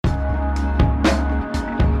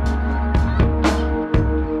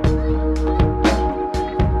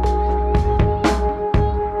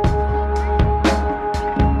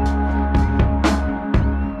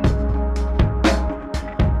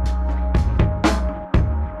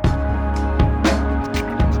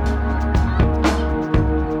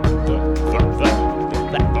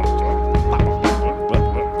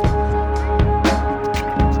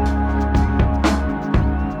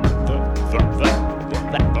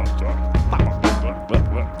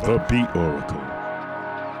The Beat Oracle.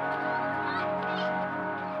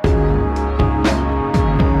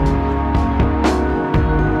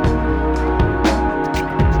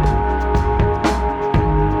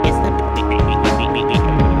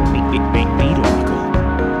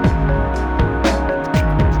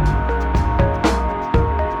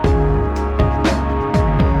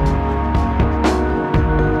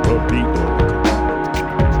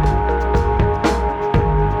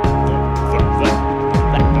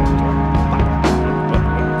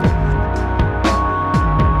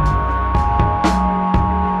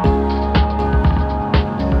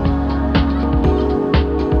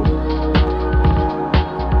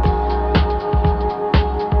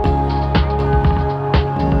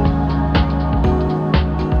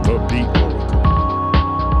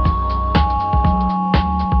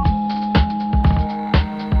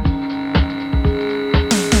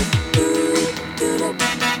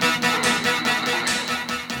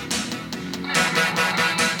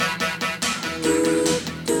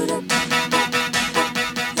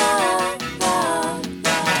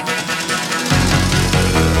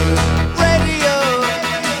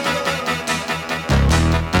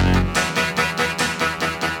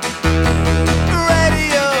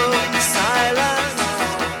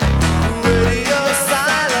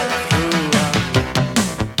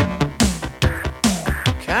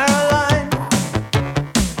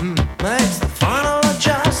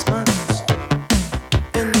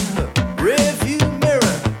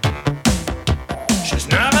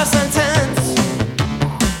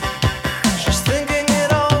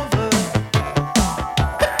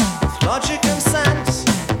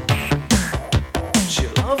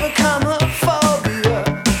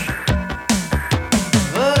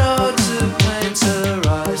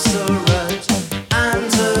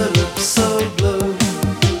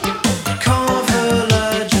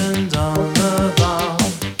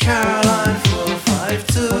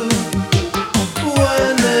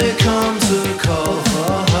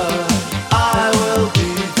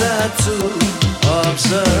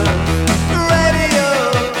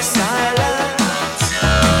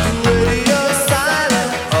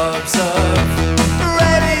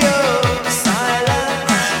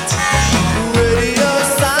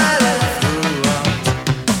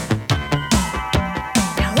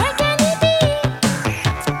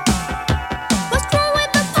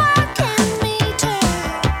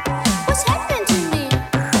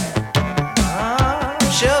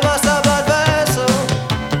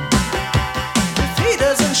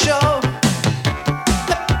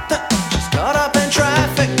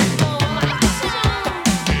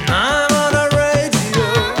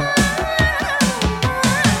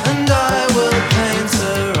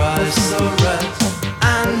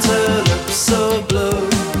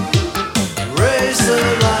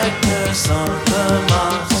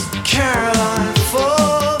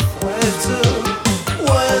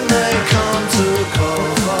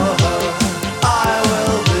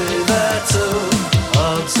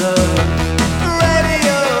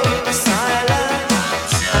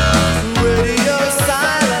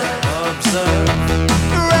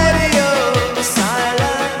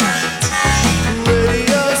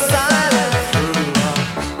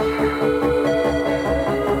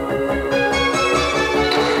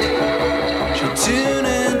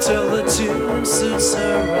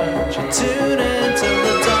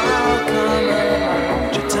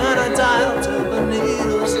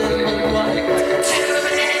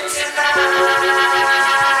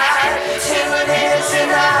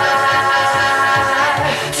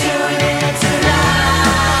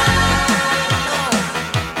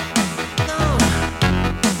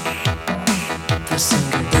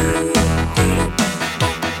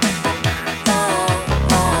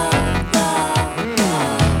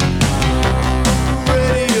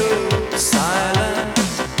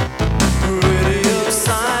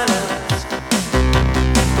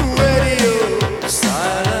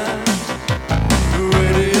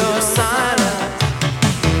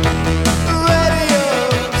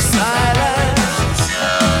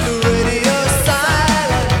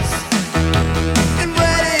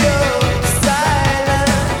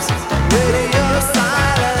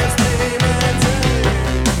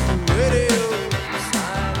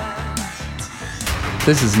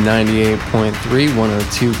 This is 98.3,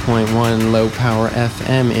 102.1 Low Power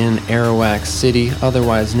FM in Arawak City,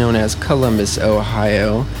 otherwise known as Columbus,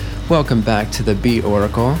 Ohio. Welcome back to the Beat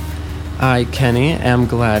Oracle. I, Kenny, am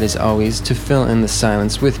glad as always to fill in the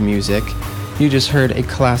silence with music. You just heard a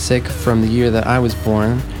classic from the year that I was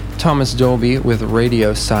born, Thomas Dolby with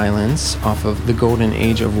Radio Silence off of The Golden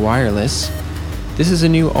Age of Wireless. This is a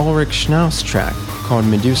new Ulrich Schnauz track called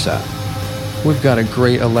Medusa. We've got a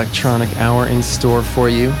great electronic hour in store for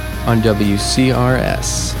you on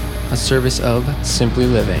WCRS, a service of Simply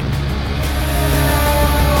Living.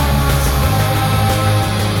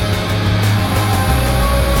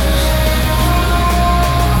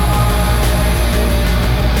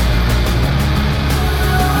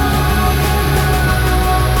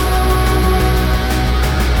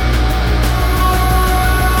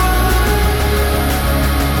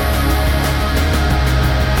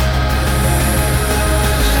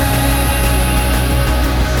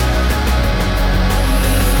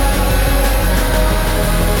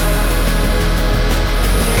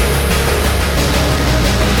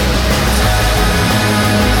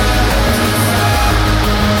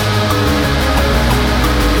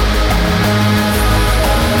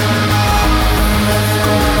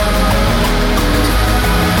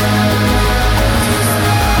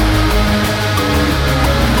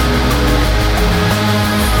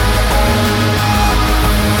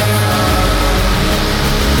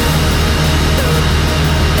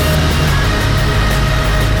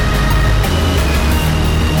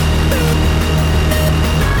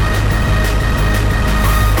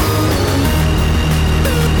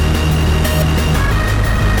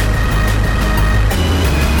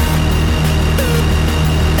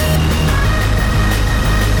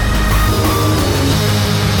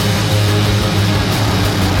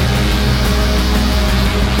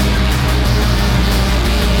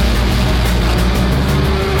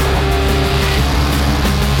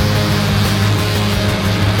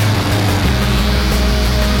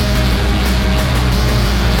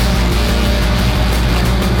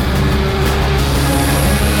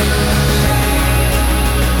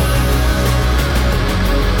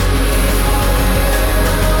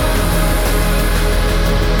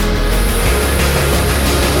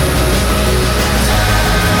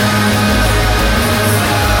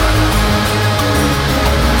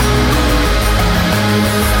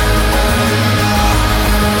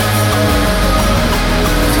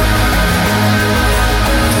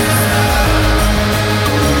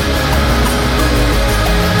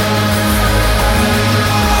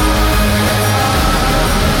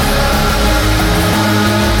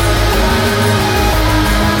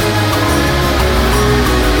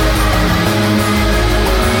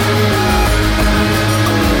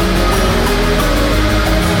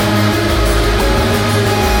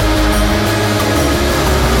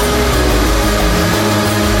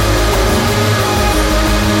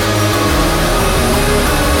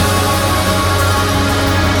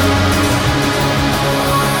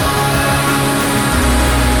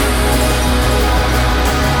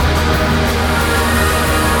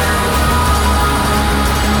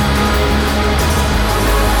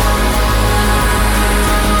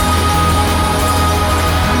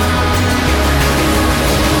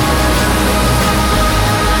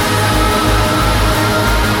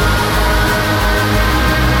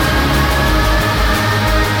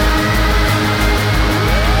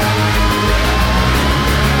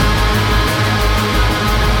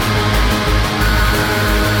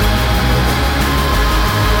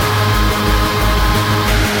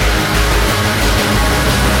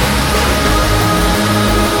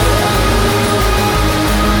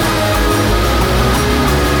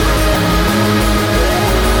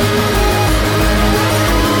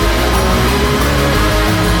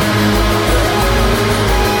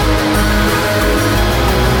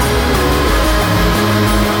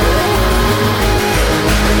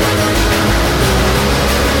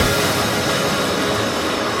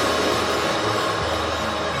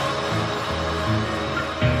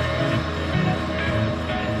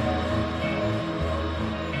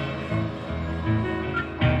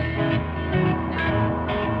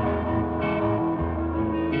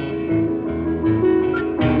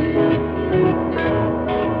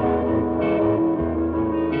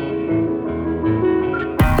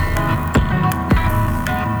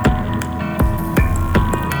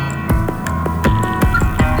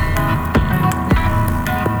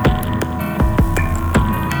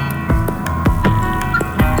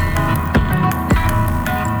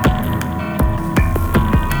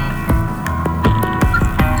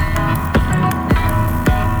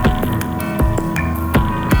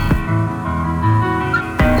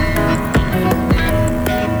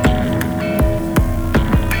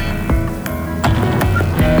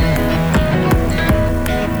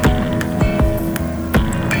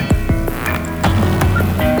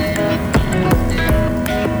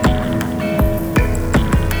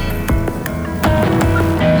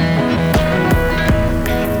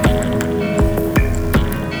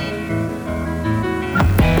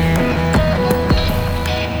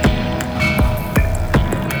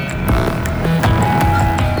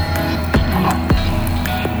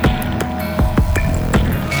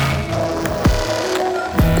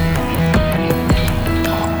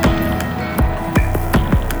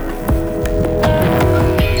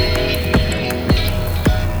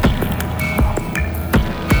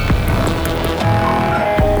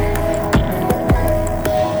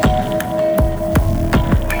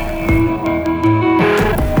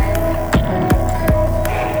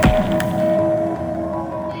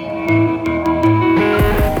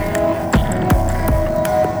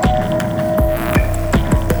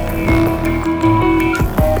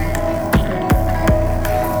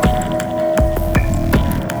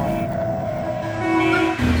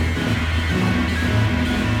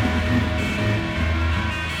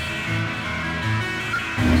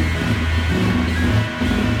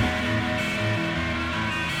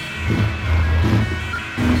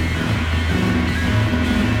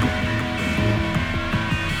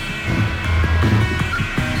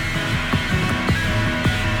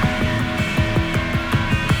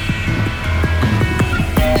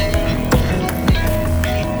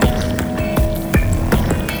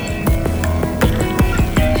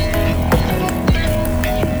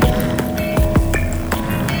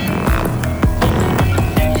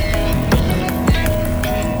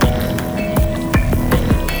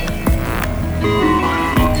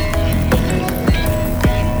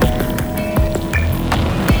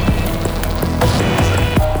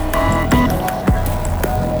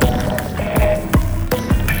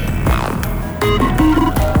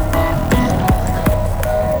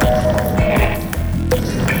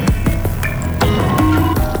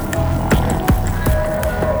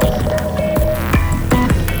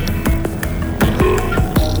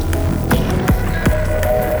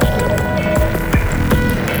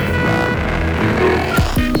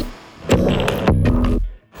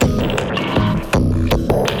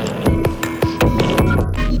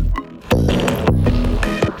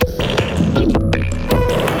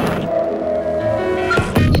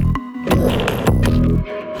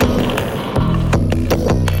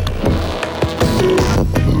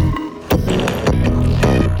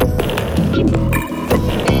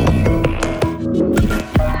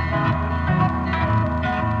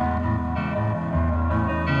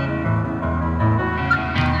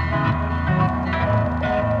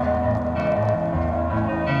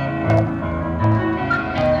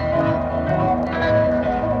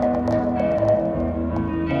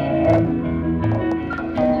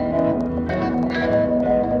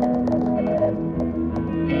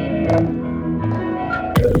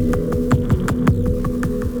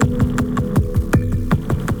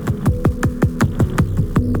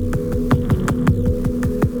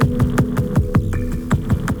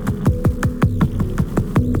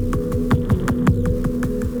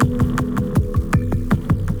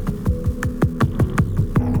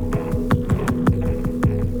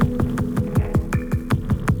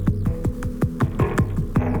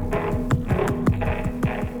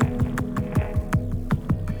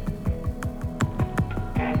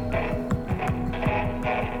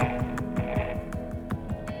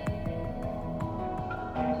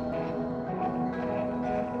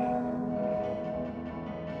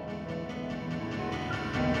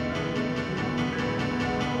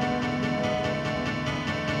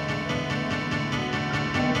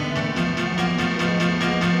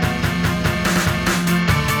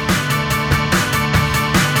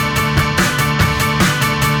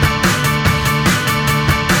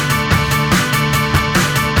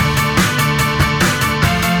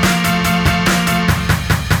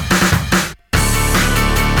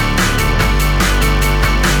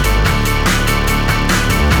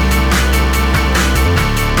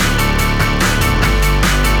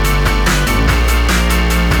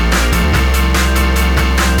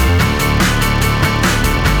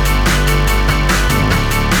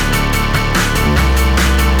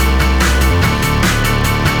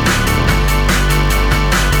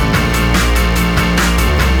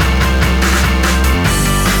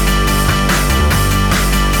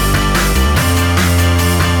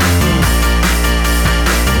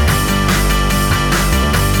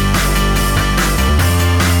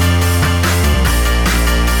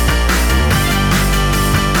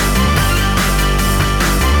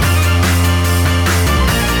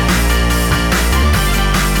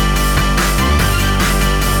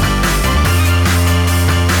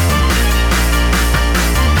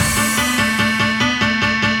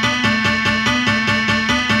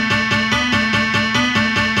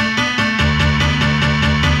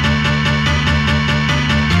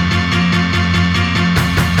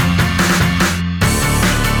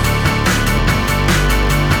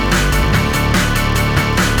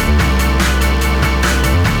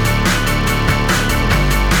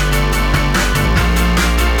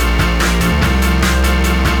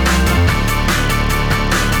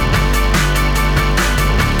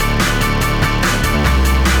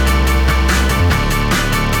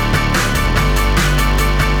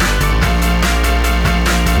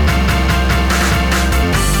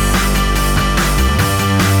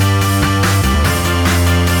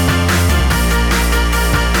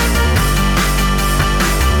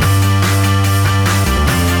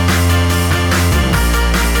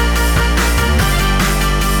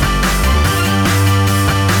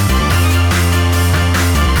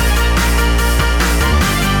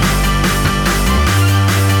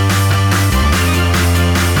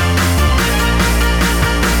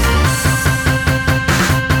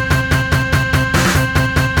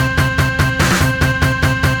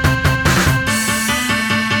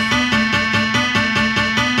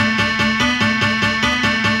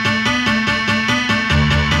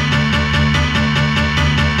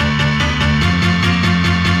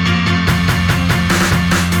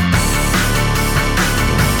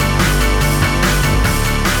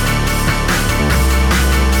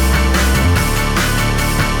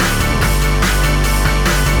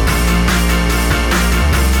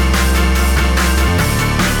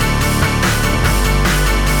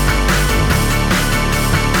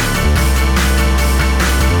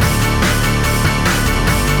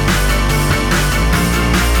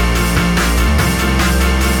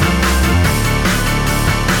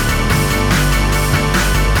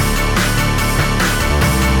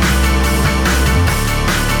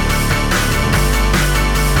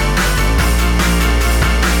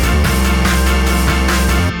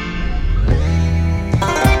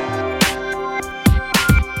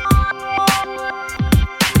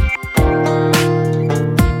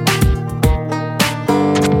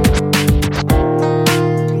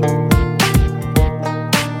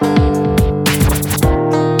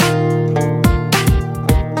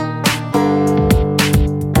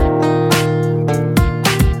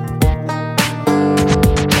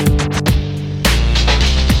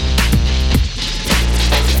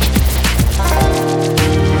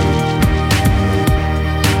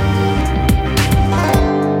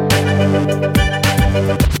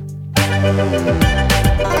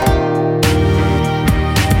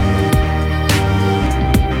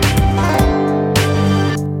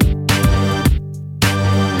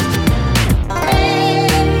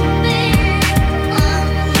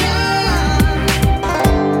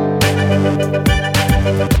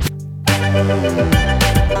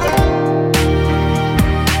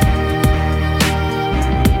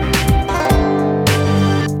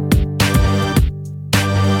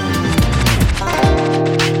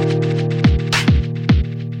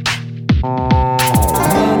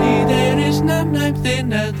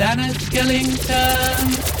 thinner than a skeleton.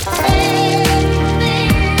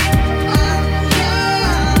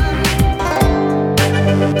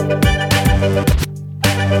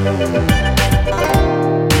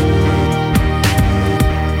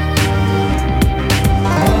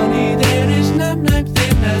 Honey, there is no knife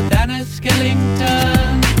thinner than a skeleton.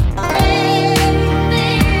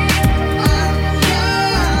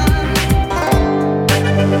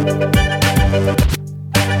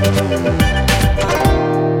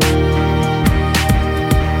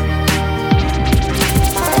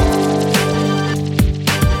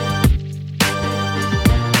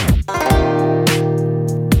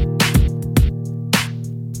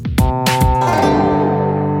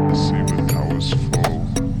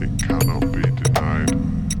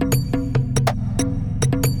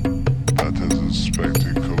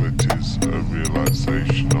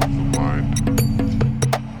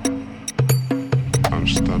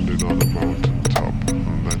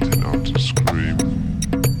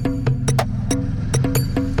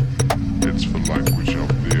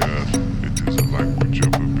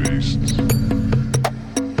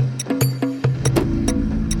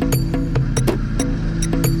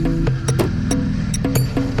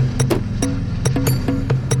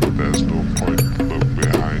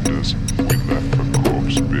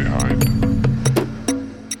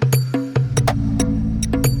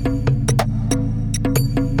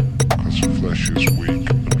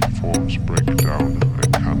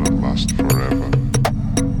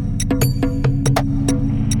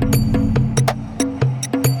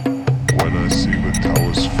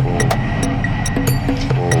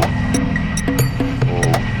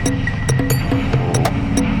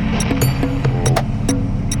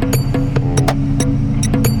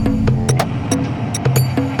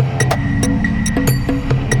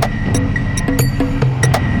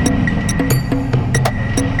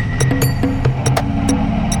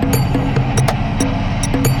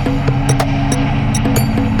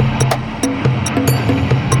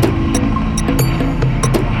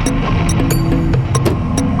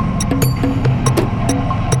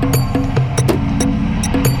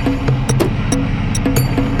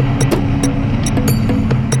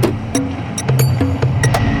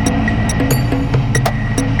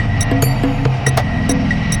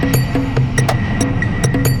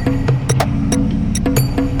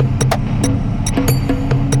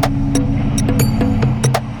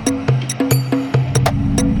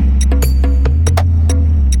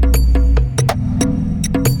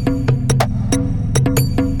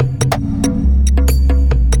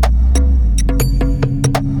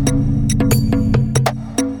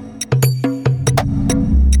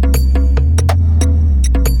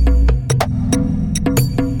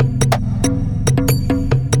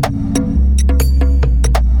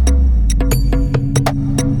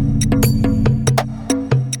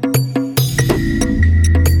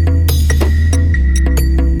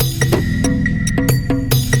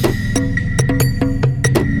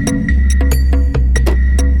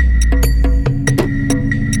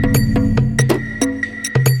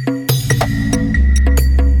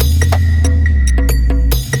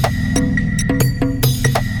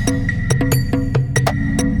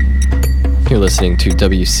 Listening to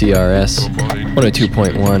WCRS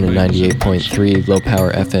 102.1 and 98.3 low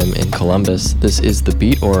power FM in Columbus. This is the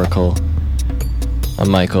Beat Oracle. I'm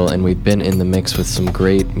Michael, and we've been in the mix with some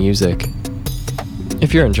great music.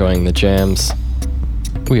 If you're enjoying the jams,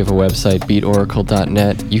 we have a website,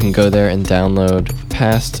 beatoracle.net. You can go there and download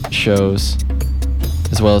past shows,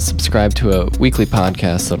 as well as subscribe to a weekly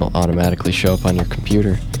podcast that'll automatically show up on your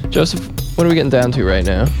computer. Joseph, what are we getting down to right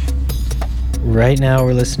now? Right now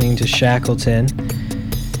we're listening to Shackleton.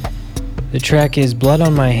 The track is Blood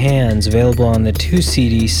on My Hands, available on the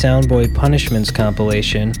 2-CD Soundboy Punishments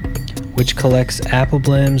compilation, which collects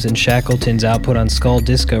Appleblim's and Shackleton's output on Skull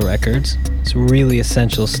Disco Records. It's really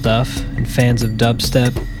essential stuff, and fans of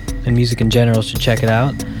dubstep and music in general should check it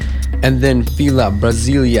out. And then Fila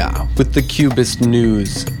Brasilia with the Cubist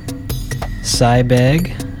News.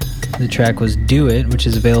 Cybeg, the track was Do It, which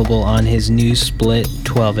is available on his new split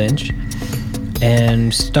 12-inch.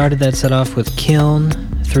 And started that set off with Kiln,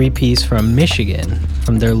 3-piece from Michigan,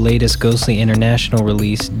 from their latest Ghostly International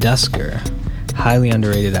release, Dusker. Highly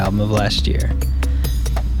underrated album of last year.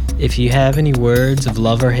 If you have any words of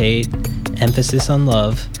love or hate, emphasis on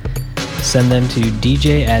love, send them to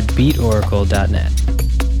dj@beatoracle.net.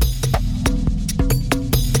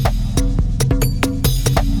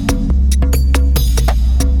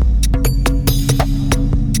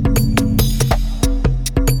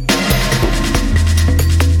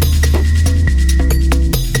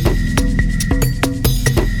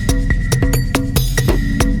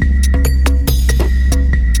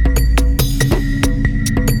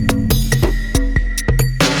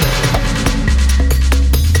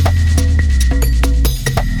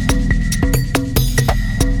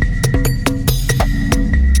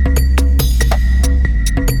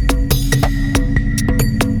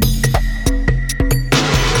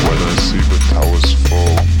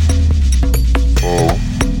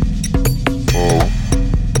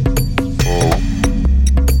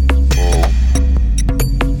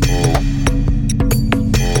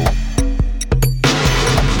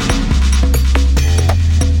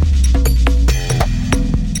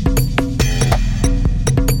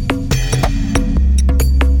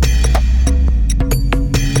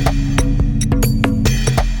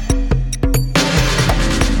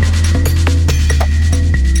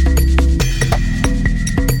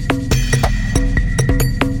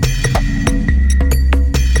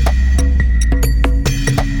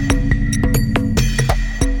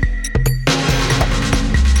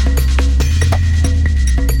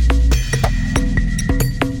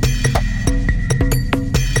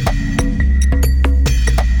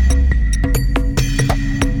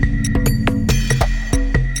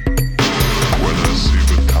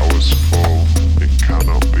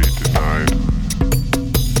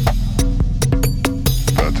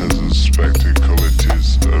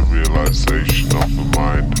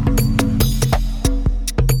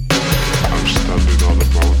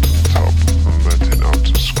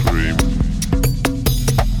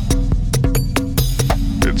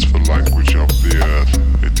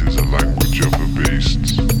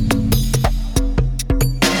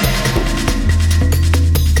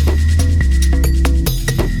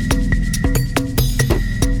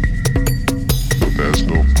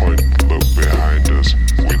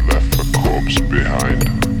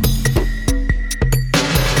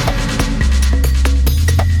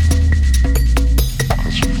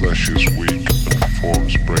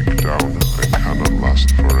 forms break down and cannot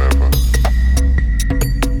last forever.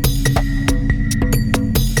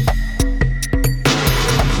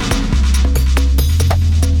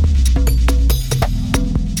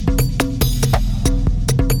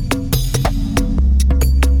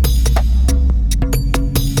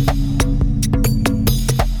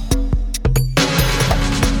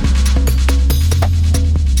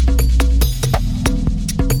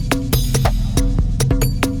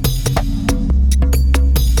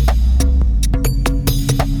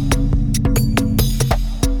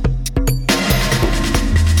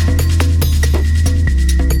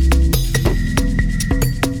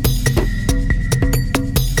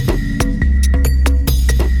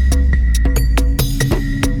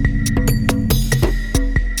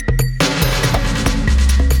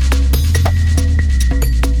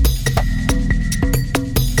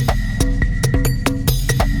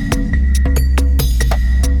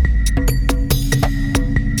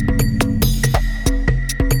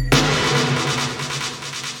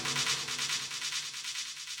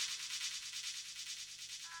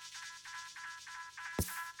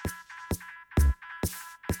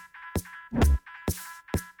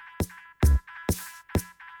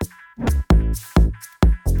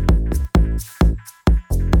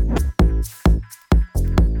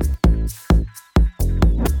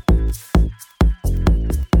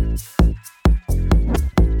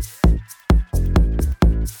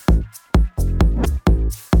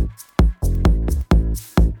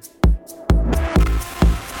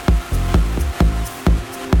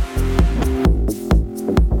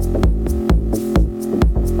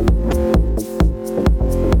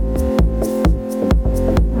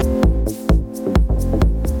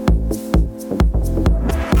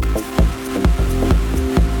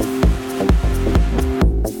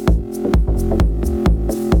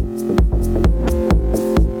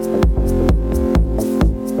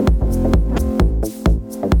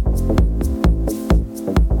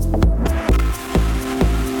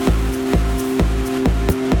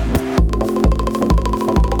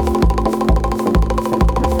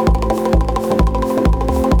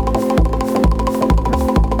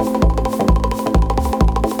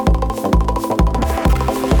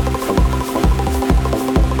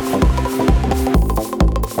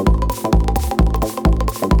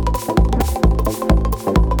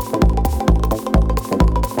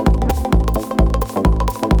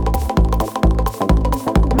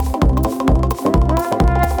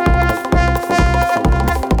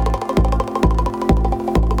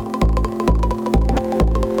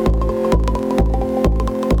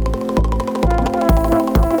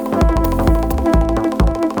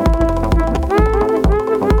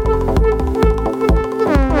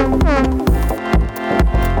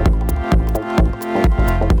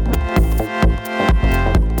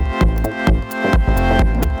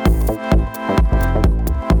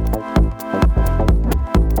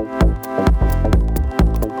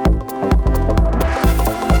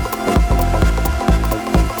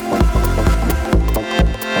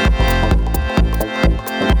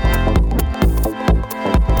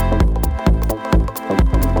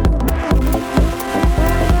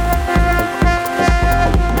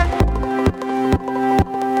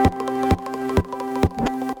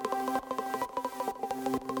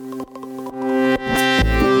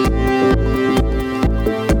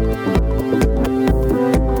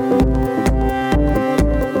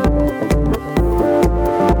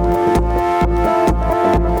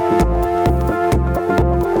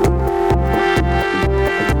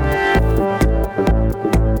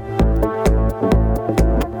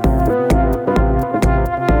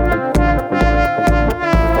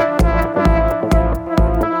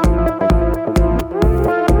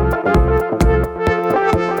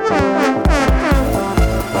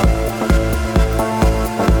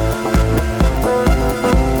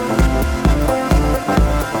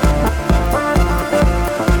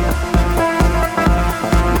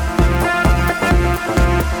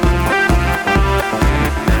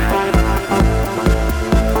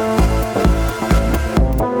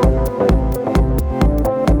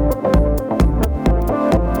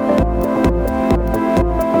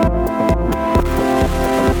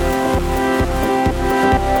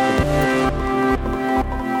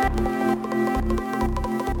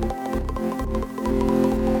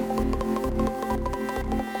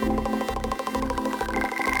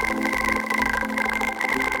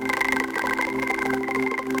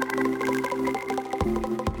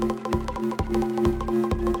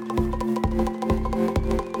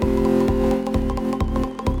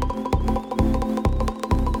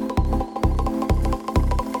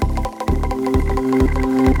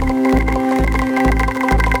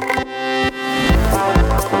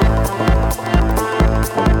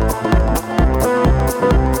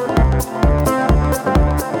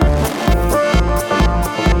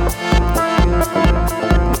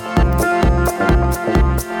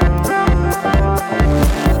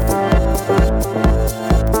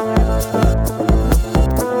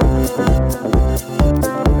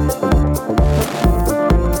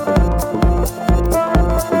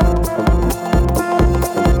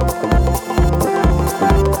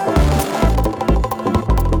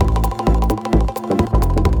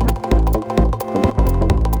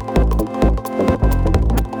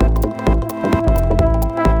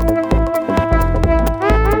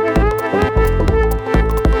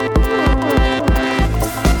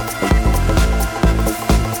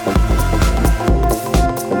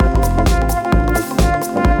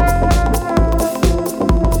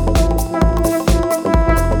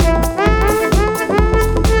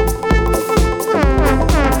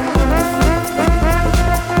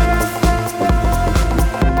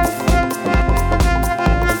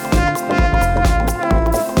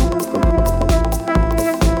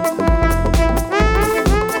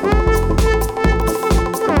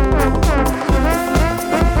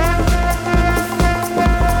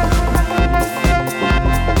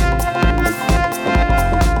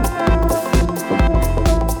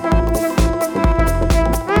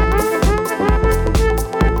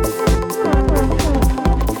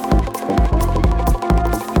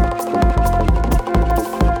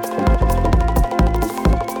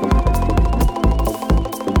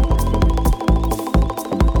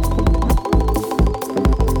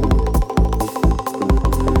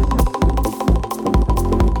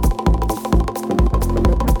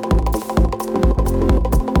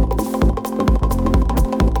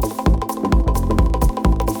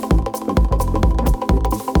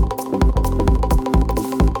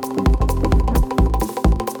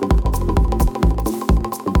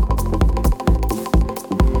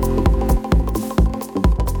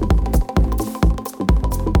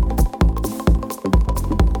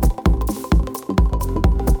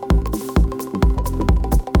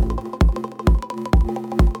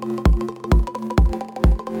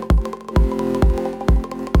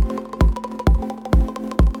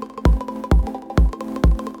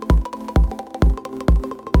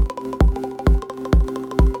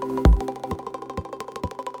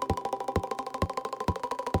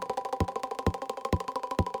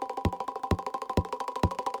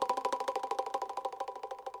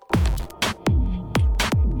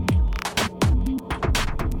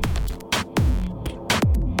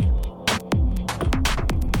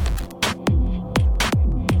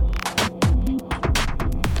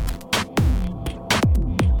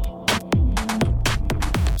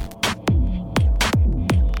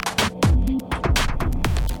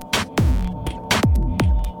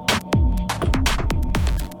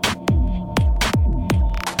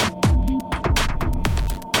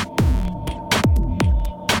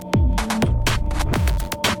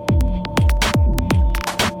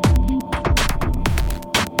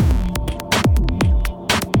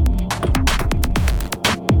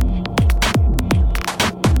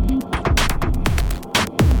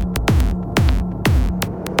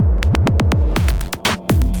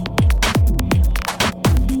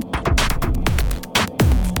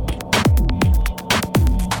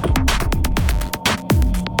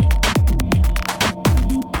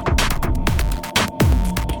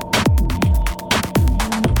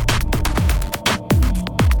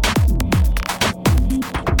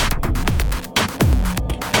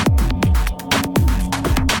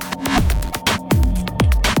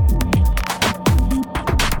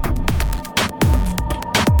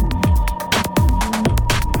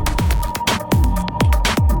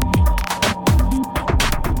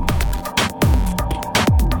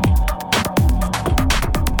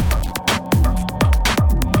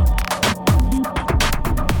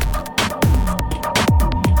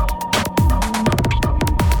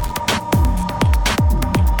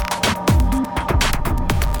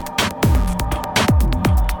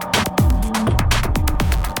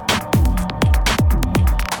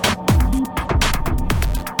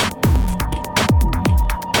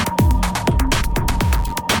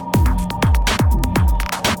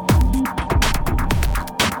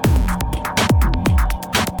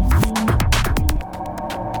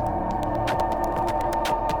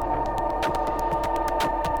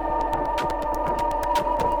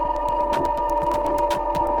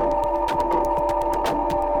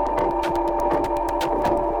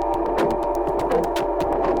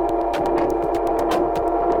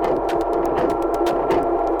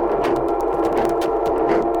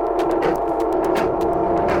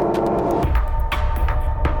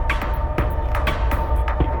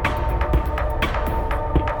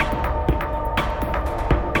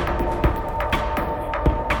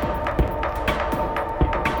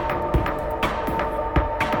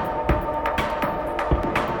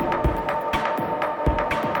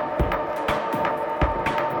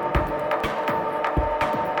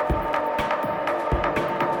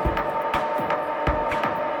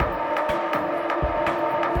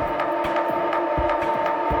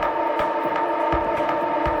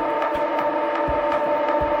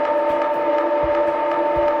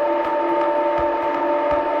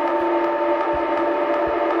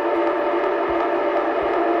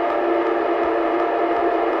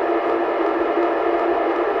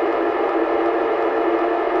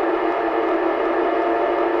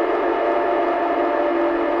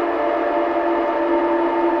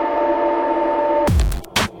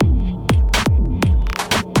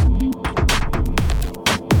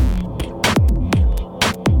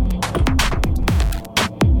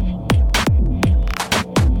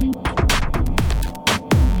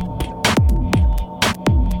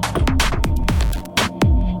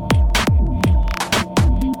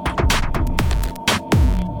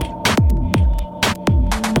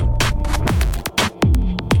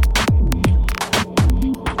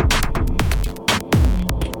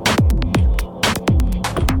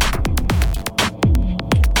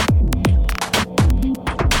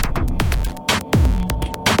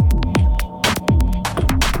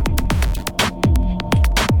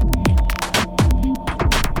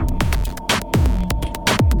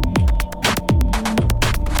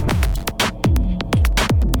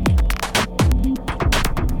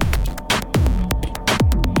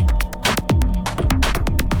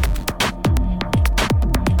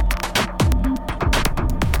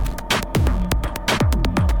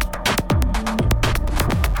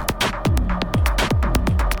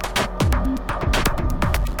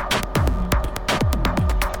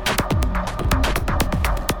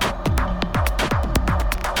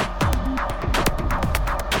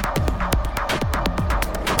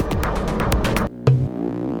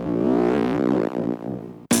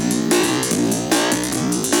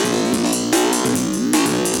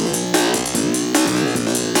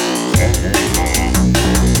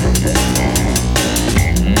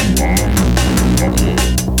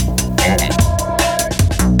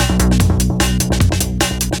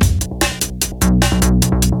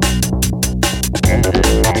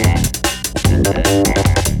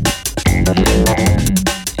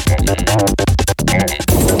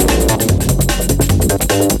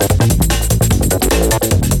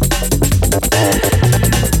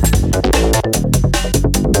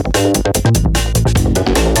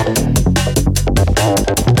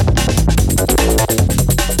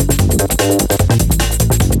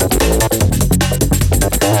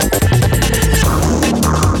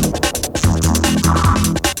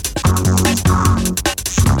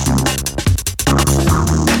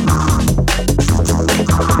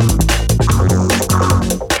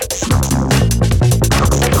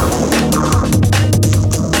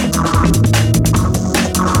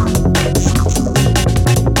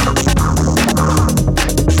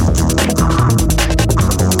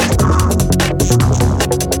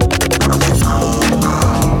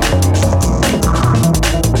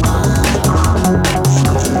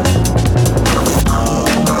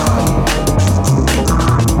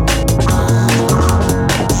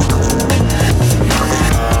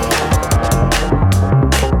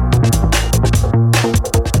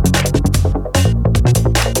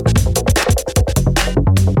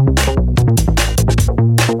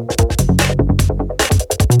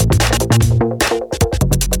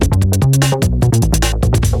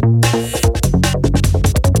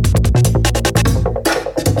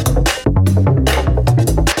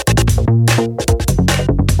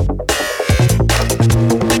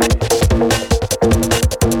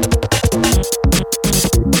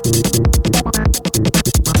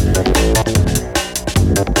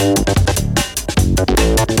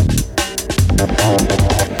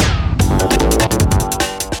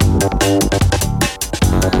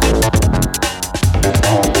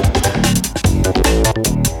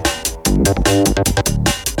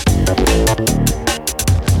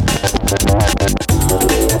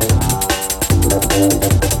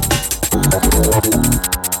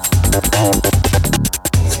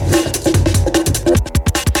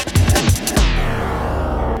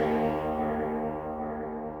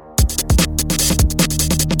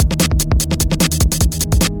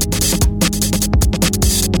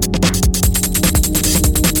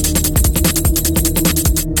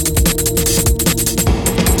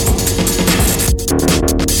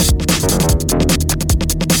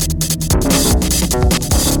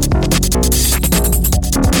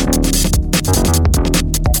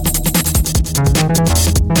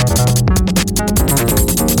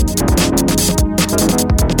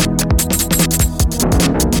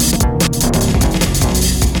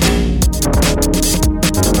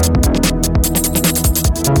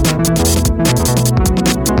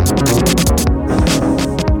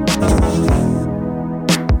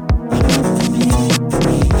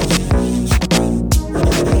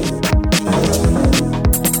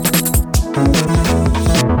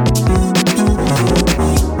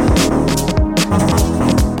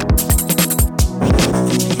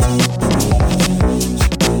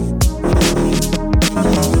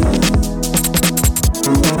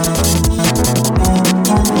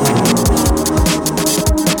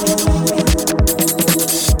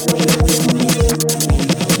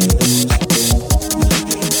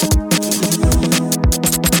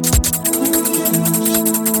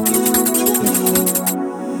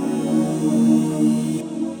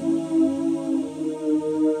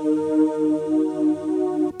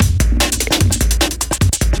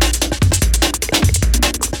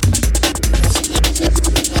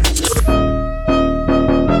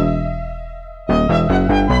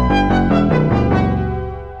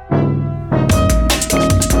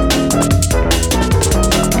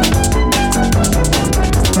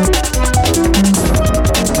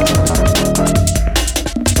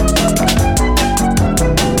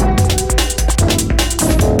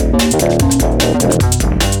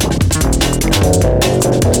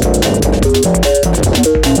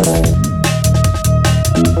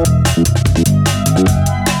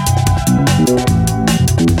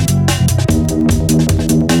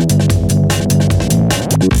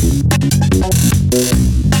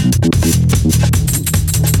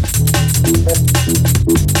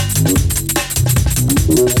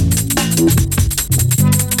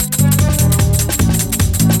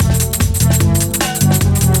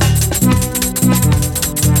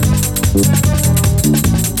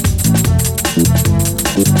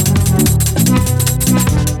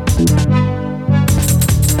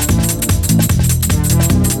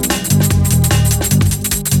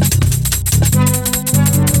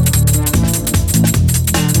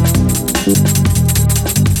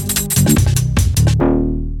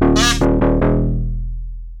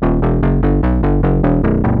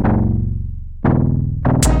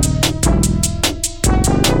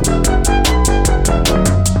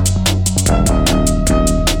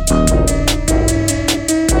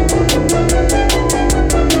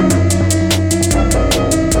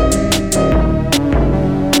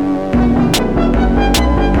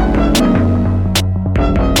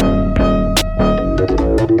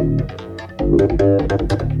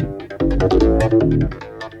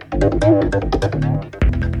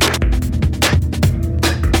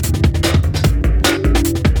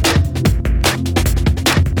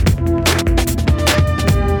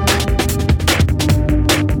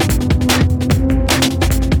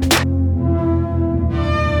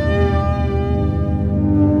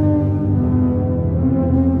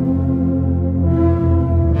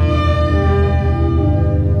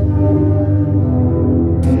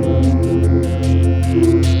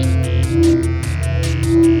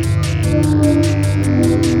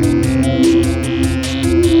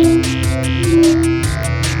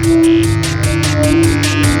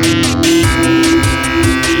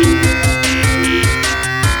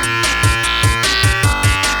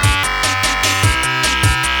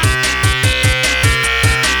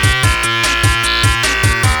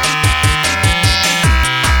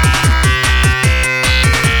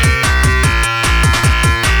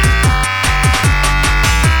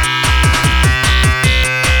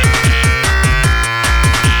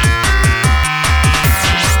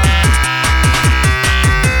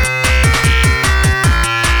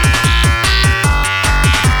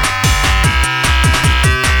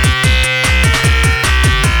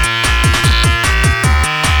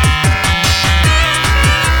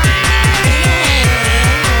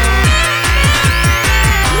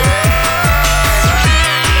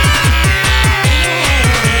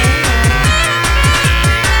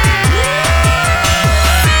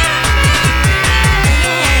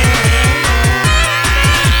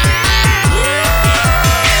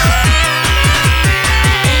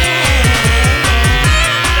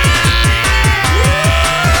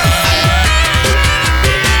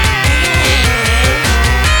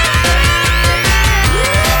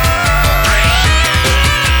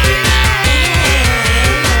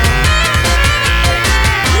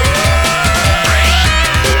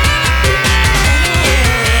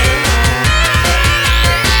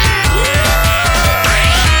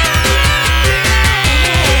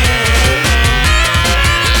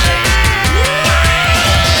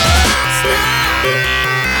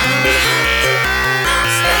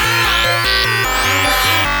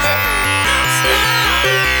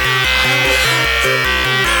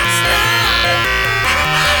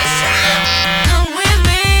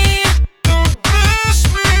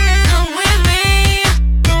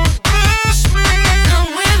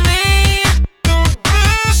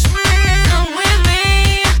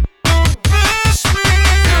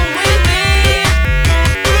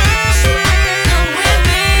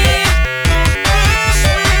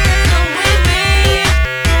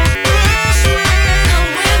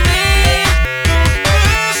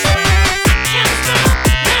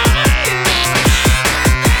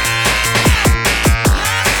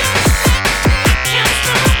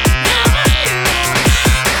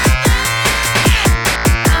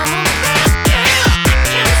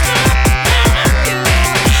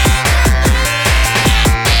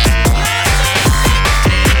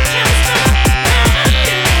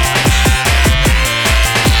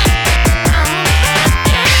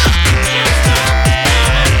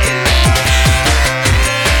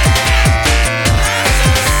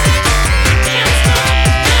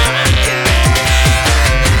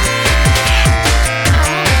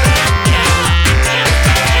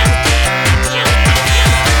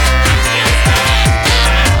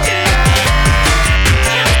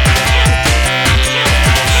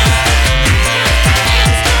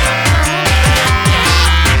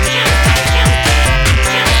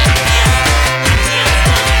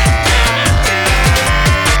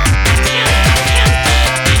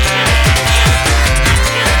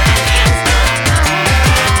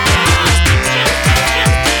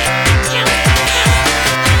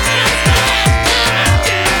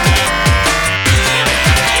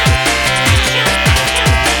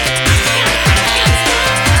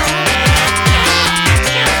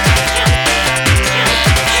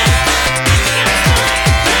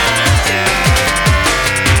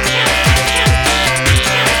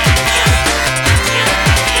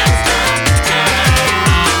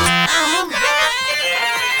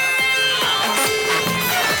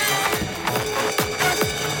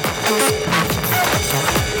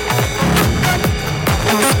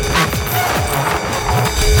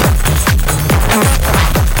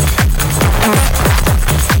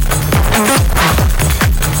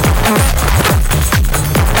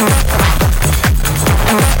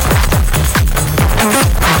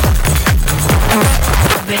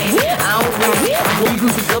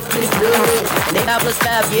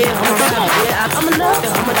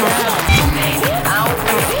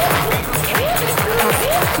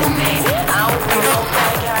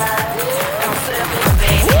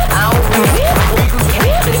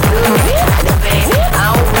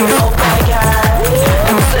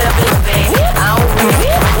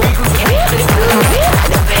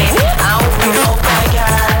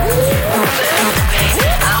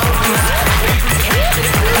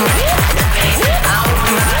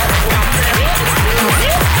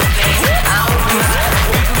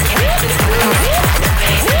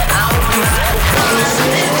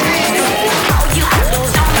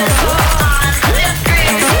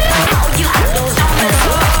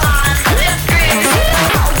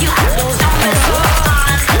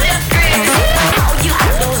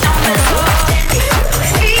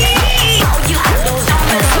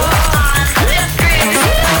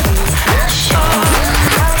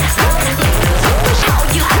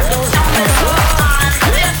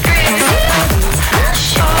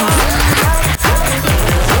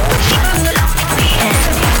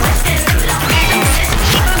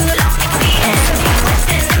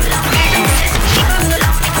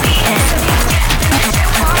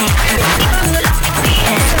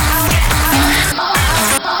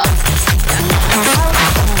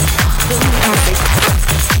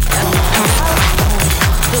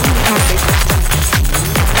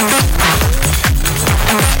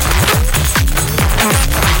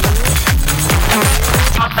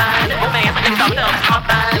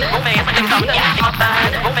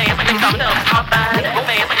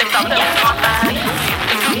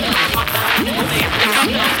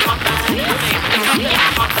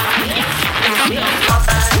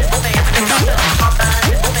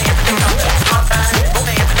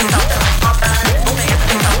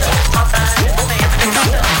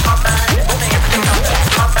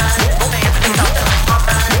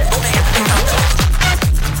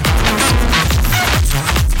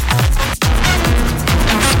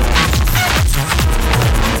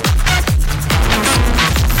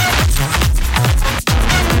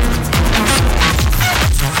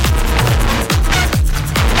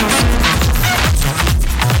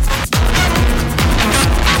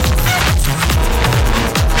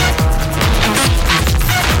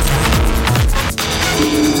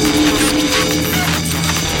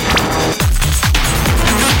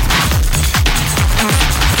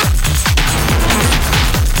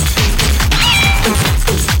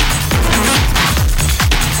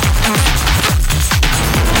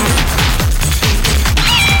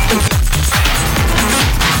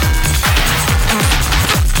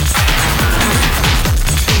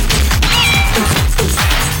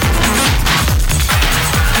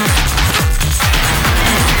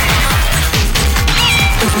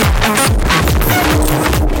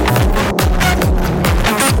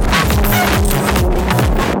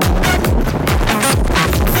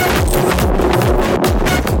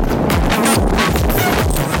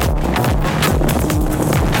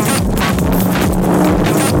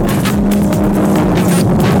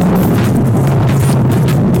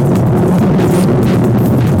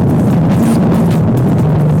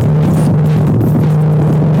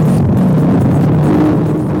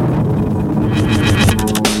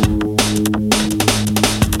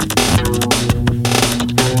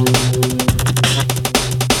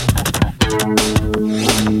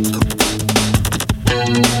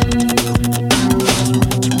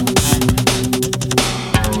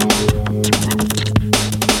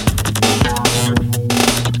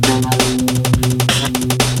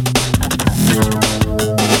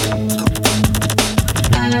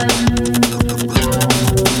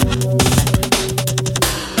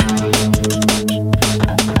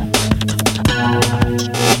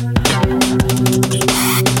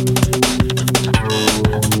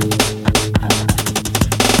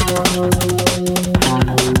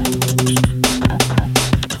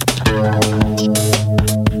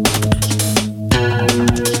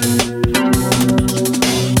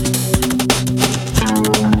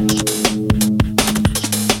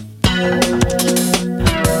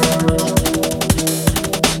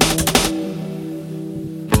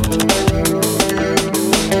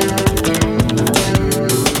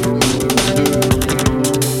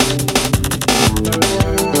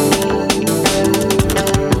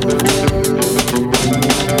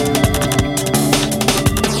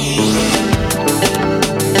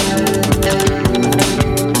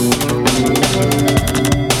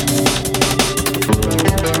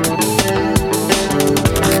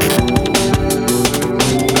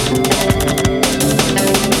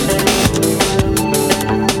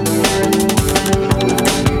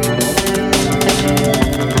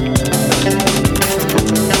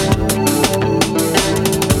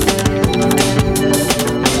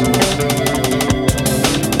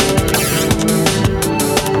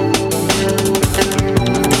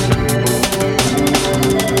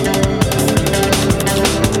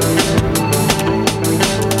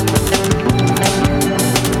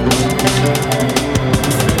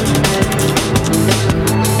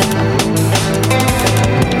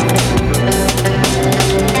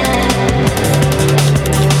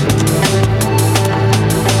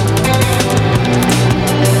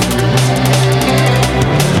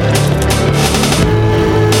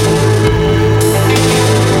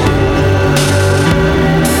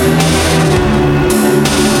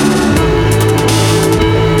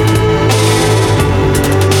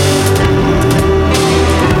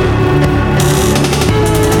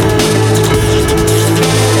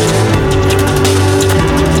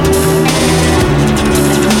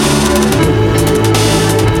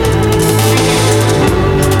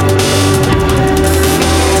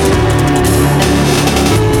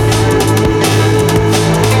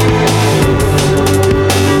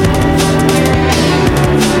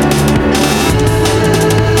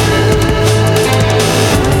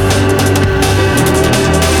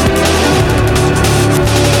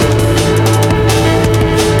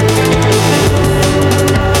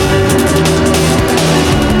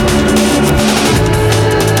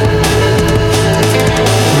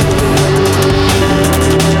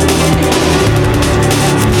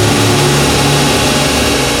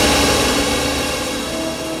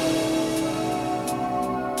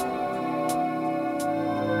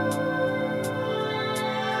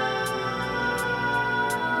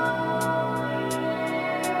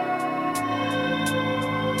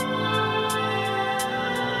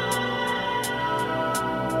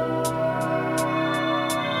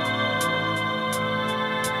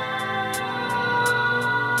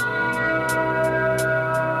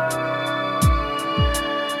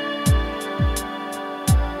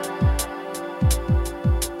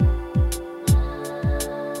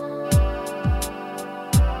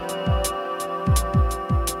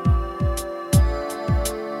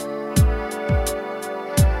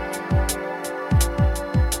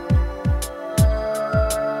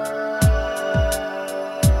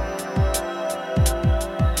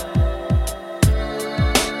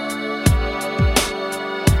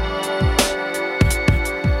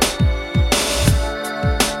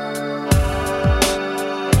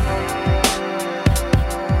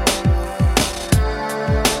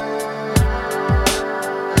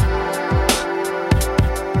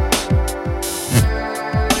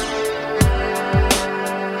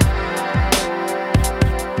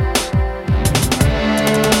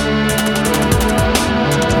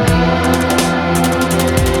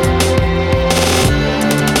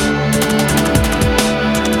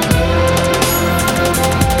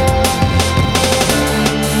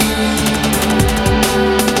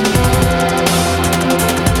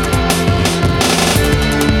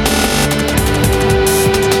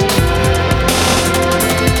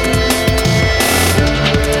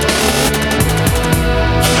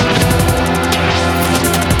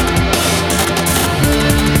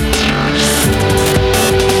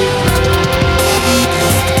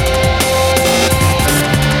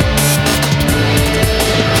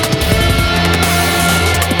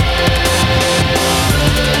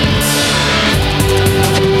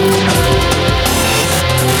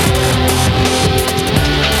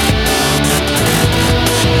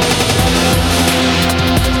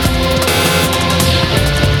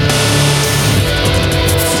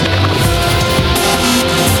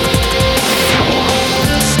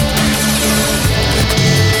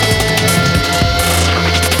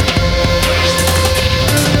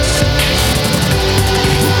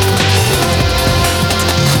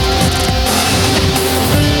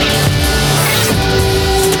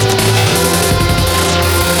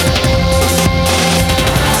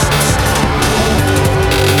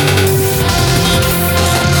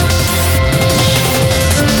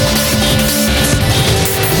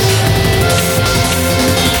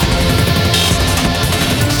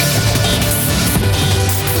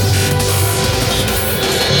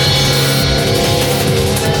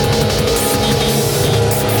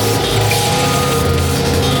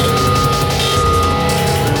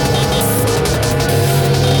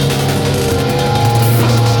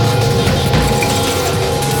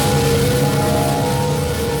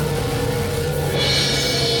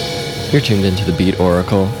 You're tuned into the Beat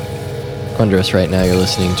Oracle. Under us right now, you're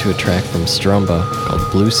listening to a track from Strumba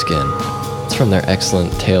called Blue Skin. It's from their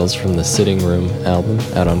excellent Tales from the Sitting Room album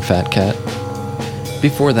out on Fat Cat.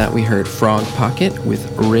 Before that, we heard Frog Pocket with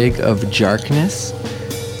Rig of Jarkness.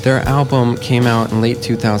 Their album came out in late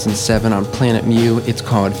 2007 on Planet Mu. It's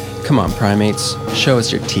called Come On Primates, Show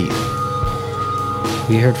Us Your Teeth.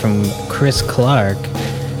 We heard from Chris Clark,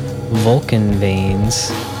 Vulcan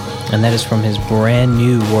Veins, and that is from his brand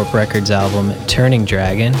new Warp Records album, Turning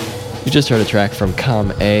Dragon. You just heard a track from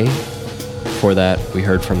Com A. Before that, we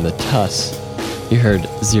heard from The Tuss. You heard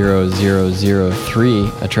 0003,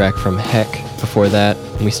 a track from Heck. Before that,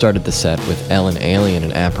 we started the set with Ellen Alien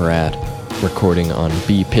and Apparat, recording on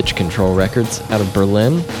B Pitch Control Records out of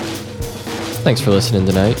Berlin. Thanks for listening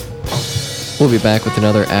tonight. We'll be back with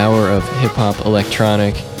another hour of hip-hop,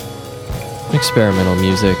 electronic, experimental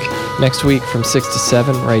music next week from 6 to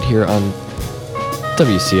 7 right here on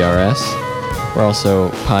WCRS. We're also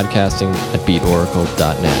podcasting at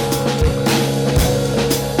beatoracle.net.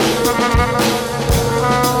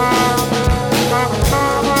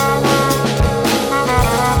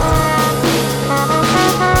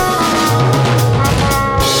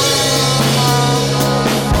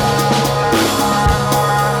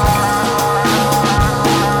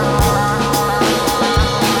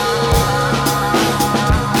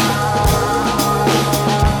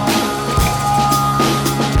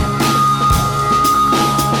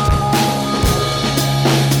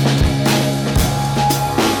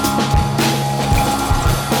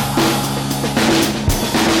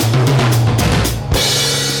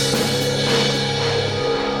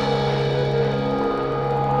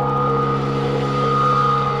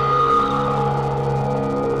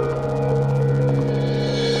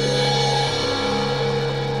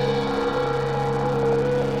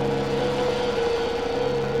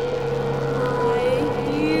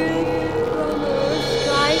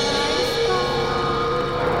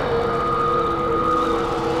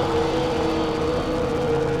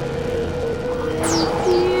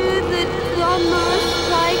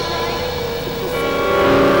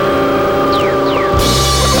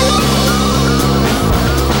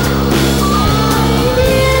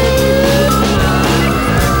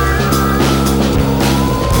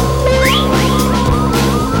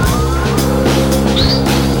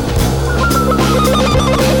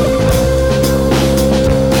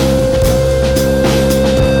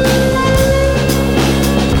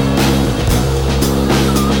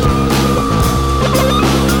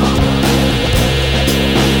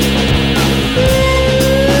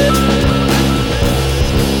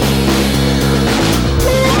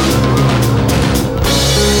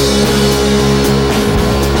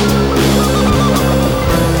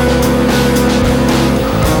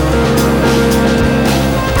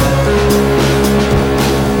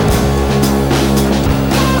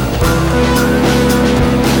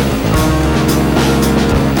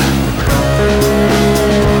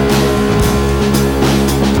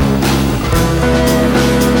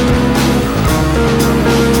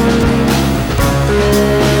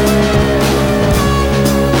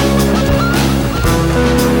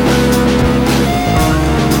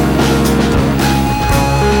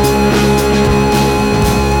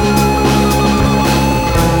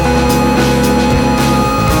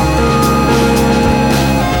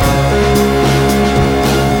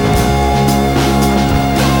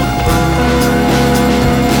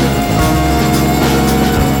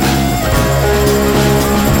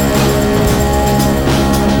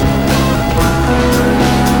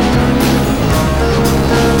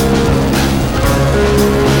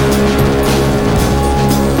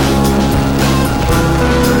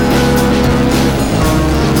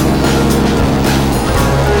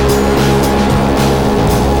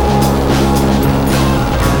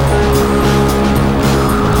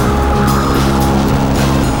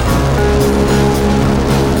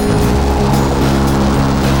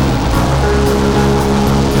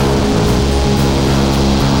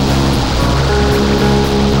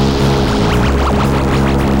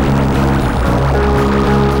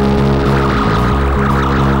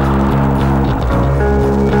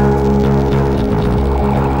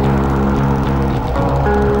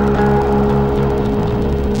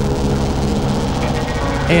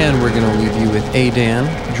 And we're going to leave you with Adan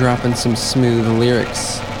dropping some smooth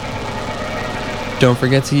lyrics. Don't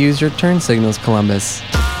forget to use your turn signals, Columbus.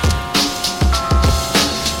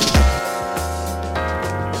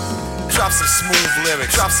 Drop some smooth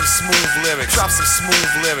lyrics, drop some smooth lyrics, drop some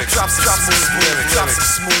smooth lyrics, drop some smooth lyrics, drop some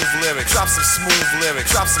smooth lyrics, drop some smooth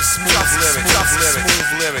lyrics, drop some smooth lyrics, drop some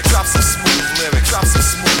smooth lyrics, drop some smooth lyrics, drop some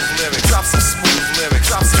smooth lyrics, drop some smooth lyrics,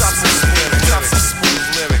 drop some smooth lyrics, drop some smooth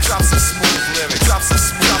lyrics, drop some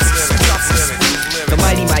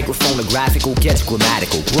tactical gets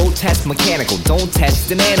grammatical. Grotesque mechanical, don't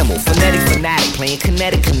test an animal. Phonetic fanatic, playing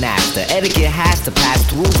kinetic canasta. Etiquette has to pass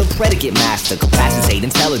through the predicate master. Capacitate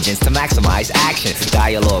intelligence to maximize action.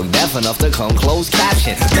 Dialogue deaf enough to come closed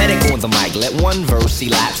caption. Medic on the mic, let one verse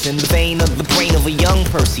elapse in the vein of the brain of a young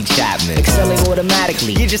Percy Chapman. Excelling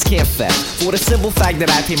automatically, you just can't fess. For the simple fact that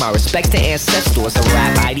I pay my respects to ancestors of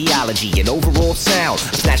rap ideology and overall sound.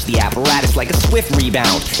 Snatch the apparatus like a swift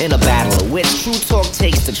rebound. In a battle of wits, true talk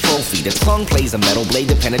takes the trophy. The tongue plays a metal blade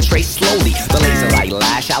that penetrates slowly. The laser light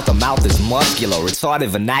lash out the mouth is muscular. Retarded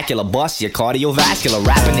vernacular bust your cardiovascular.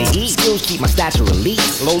 Rapping the heat, skills keep my stature elite.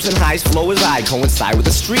 Lows and highs flow as I coincide with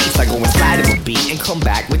the streets. I go inside of a beat and come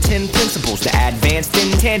back with 10 principles. The advanced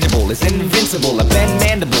intangible is invincible. I bend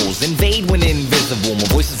mandibles, invade when invisible. My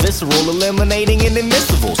voice is visceral, eliminating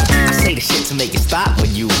inadmissibles. I say the shit to make it stop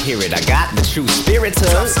when you hear it. I got the true spirit to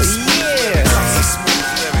yeah. Drops a smooth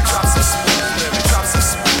lyric, drops a smooth lyric, drops a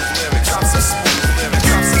smooth lyric, drops a smooth lyric,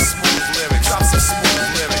 drops a smooth lyric, drops a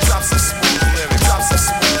smooth lyric, drops a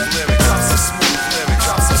smooth lyric, drops a smooth lyric,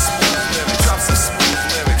 drops a smooth lyric, drops a smooth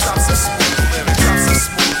lyric, drops a smooth lyric, drops a smooth lyric, drops a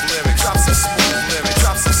smooth lyric, drops a smooth lyric,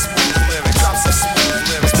 drops a smooth lyric, drops a smooth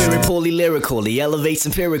lyric. Spirit poorly lyrical, he elevates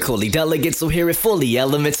empirically. Delegates will hear it fully.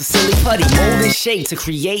 Elements of silly putty, mold and shape to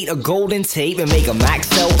create a golden tape and make a max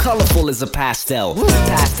cell colorful as a pastel.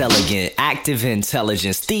 Past elegant, active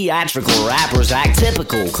intelligence. Theatrical rappers act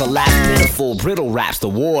typical. Collapse pitiful, brittle raps, the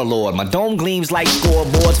warlord. My dome gleams like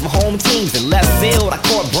scoreboards from home teams. In left field, I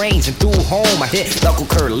caught brains and through home I hit knuckle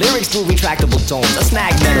curl lyrics through retractable domes. I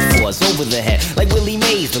snag metaphors over the head like Willie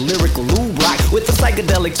Mays, the lyrical Lou Brock with the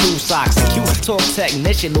psychedelic tube socks. And cute talk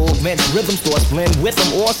technician augments rhythm stores blend with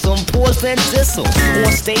them. Awesome pause then distal.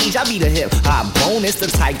 On stage, I be the hip hop bonus, the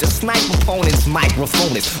type to snipe opponents.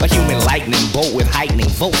 Microphonist, a human lightning bolt with heightening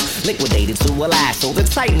volts. Liquidated to a lasso, the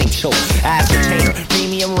tightening choke. Ascertainer,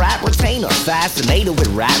 premium rap retainer. Fascinated with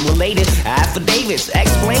rap related affidavits.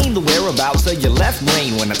 Explain the whereabouts of your left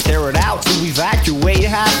brain when I tear it out to evacuate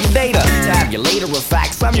half your data. Tabulator of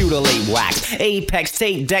facts, I mutilate wax. Apex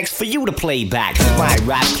tape decks for you to play back. My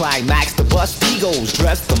rap climax, the bust egos.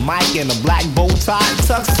 Dress the mic in a black bow tie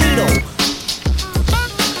tuxedo.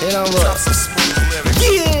 And I'm Drops a smooth lyric.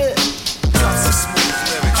 yeah.